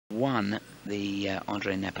won the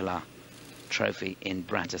Andrei Nepelat trophy in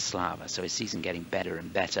Bratislava, so his season getting better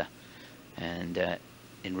and better. And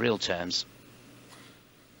in real terms,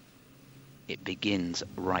 it begins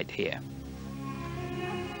right here.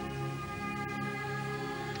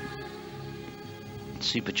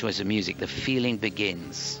 Super choice of music, The Feeling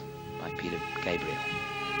Begins by Peter Gabriel.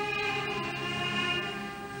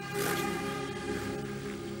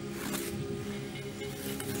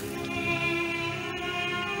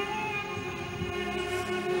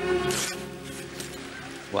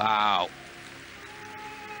 Wow.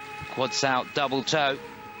 Quad out, double toe.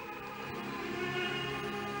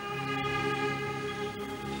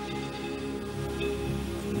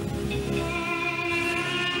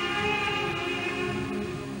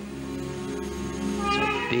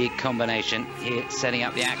 Big combination here, setting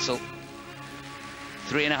up the axle.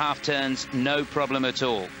 3.5 turns, no problem at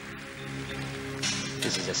all.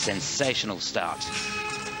 This is a sensational start.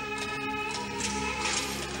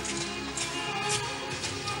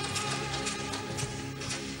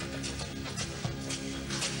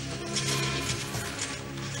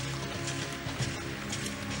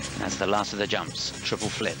 That's the last of the jumps. Triple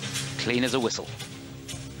flip, clean as a whistle.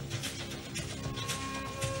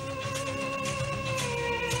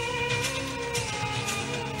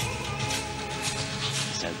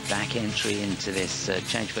 Back entry into this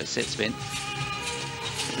change foot sit spin.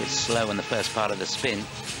 A bit slow in the first part of the spin.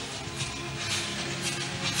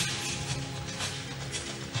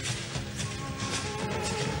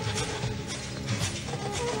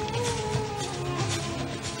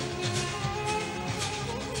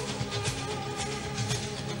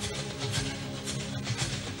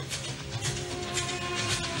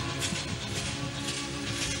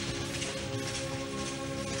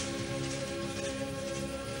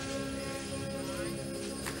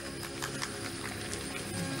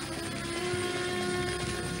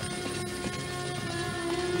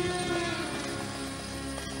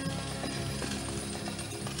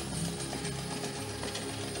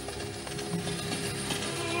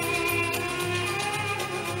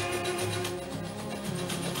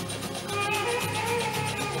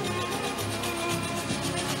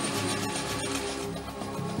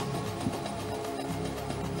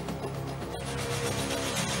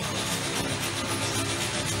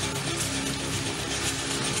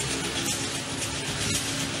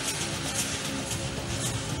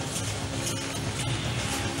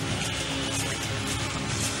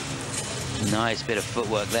 Nice bit of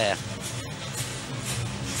footwork there.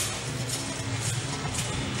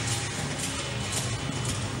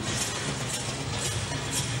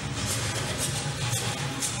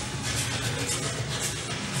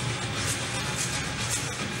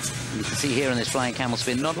 You can see here in this flying camel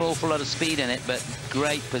spin, not an awful lot of speed in it, but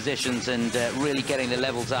great positions and really getting the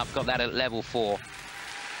levels up. Got that at level 4.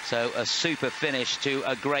 So a super finish to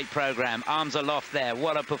a great program. Arms aloft there.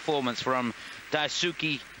 What a performance from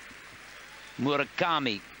Daisuke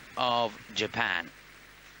Murakami of Japan.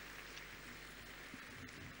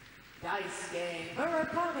 Daisuke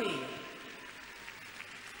Murakami.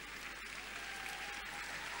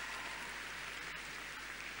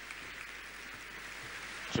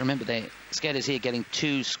 So remember, the skaters here getting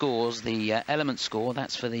 2 scores. The element score,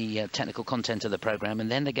 that's for the technical content of the program,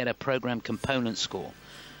 and then they get a program component score,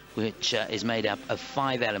 which is made up of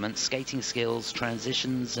 5 elements: skating skills,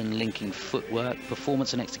 transitions and linking footwork,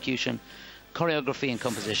 performance and execution, choreography and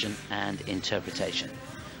composition, and interpretation.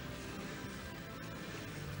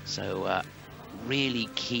 So really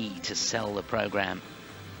key to sell the program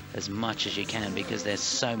as much as you can, because there's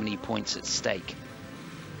so many points at stake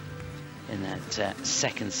in that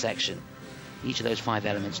second section. Each of those 5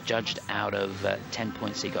 elements judged out of 10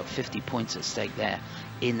 points, so you got 50 points at stake there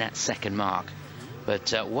in that second mark.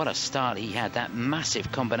 But what a start he had. That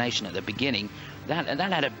massive combination at the beginning, that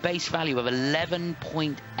had a base value of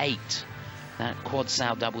 11.8. That quad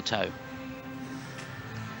sow double toe.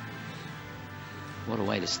 What a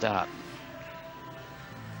way to start.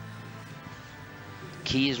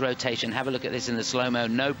 Key is rotation. Have a look at this in the slow-mo.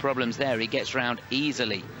 No problems there. He gets round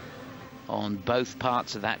easily on both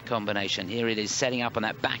parts of that combination. Here it is, setting up on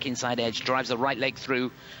that back inside edge, drives the right leg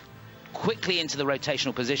through, quickly into the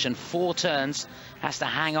rotational position. 4 turns, has to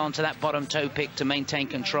hang on to that bottom toe pick to maintain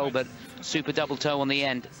control, but super double toe on the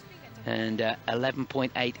end. And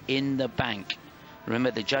 11.8 in the bank. Remember,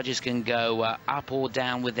 the judges can go up or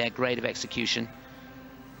down with their grade of execution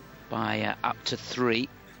by up to 3.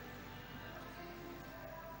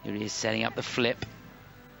 Here he is setting up the flip.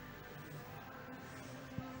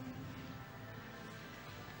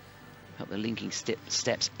 Felt the linking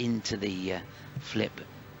steps into the flip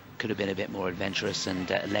could have been a bit more adventurous and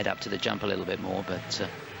led up to the jump a little bit more, but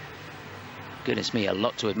Goodness me, a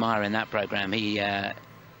lot to admire in that program. He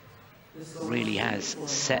really has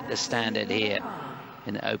set the standard here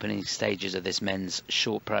in the opening stages of this men's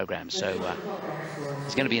short program. So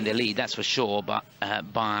he's going to be in the lead, that's for sure, but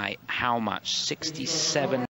by how much? 67.